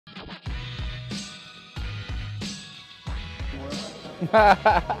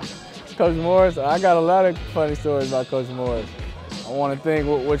Coach Morris, I got a lot of funny stories about Coach Morris. I want to think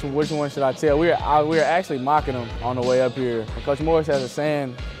which one should I tell. We were actually mocking him on the way up here. Coach Morris has a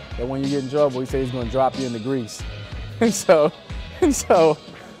saying that when you get in trouble, he says he's going to drop you in the grease. And so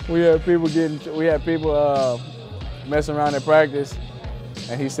we had people messing around at practice,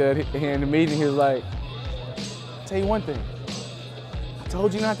 and he said in the meeting he was like, "I'll tell you one thing. I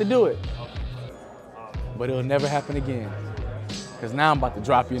told you not to do it, but it'll never happen again. Because now I'm about to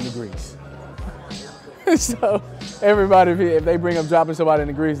drop you in the grease." So everybody, if they bring up dropping somebody in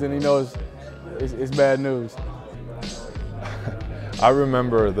the grease, then he knows it's bad news. I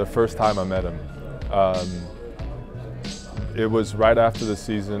remember the first time I met him. It was right after the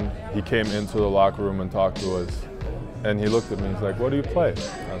season. He came into the locker room and talked to us. And he looked at me and he's like, "What do you play?"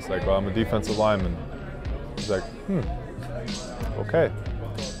 I was like, "Well, I'm a defensive lineman." He's like, "Okay."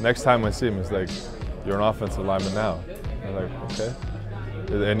 Next time I see him, he's like, "You're an offensive lineman now." I'm like, "Okay."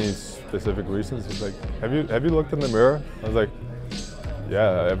 Any specific reasons? He's like, have you looked in the mirror?" I was like,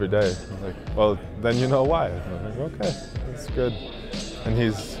 "Yeah, every day." I was like, "Well, then you know why." I'm like, "Okay, that's good." And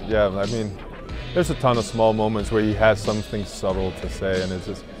I mean, there's a ton of small moments where he has something subtle to say, and it's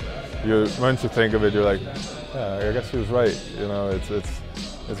just, once you think of it, you're like, "Yeah, I guess he was right." You know,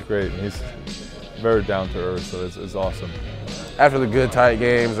 it's great. And he's very down to earth, so it's awesome. After the good tight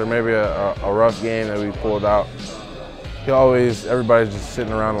games, or maybe a rough game that we pulled out, everybody's just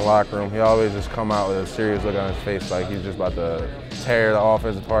sitting around the locker room. He always just come out with a serious look on his face, like he's just about to tear the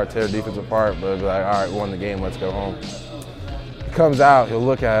offense apart, tear the defense apart, but be like, "All right, we won the game, let's go home." He comes out, he'll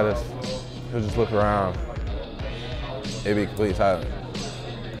look at us, he'll just look around. It'd be complete silence.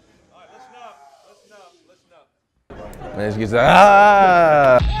 And he just gets like,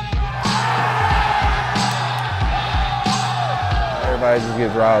 "Ah!" Everybody just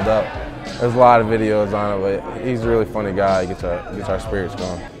gets riled up. There's a lot of videos on it, but he's a really funny guy. He gets our spirits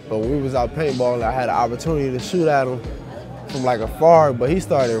going. But when we was out paintballing, I had an opportunity to shoot at him from like afar, but he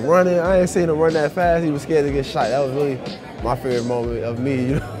started running. I ain't seen him run that fast. He was scared to get shot. That was really my favorite moment of me,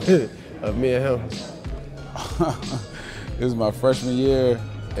 you know, of me and him. It was my freshman year,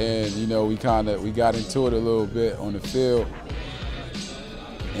 and you know, we got into it a little bit on the field.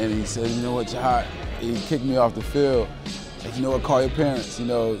 And he said, "You know what, Jahad?" He kicked me off the field. Like, "You know what, call your parents, you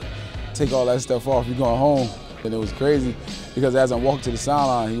know, take all that stuff off, you're going home." And it was crazy because as I walked to the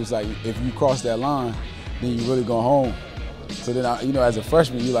sideline, he was like, "If you cross that line, then you really going home." So then, you know, as a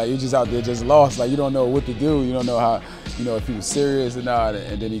freshman, you're just out there just lost. Like, you don't know what to do. You don't know how, you know, if he was serious or not.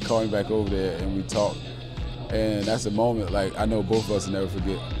 And then he called me back over there and we talked. And that's a moment, like, I know both of us will never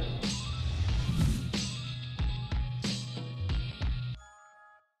forget.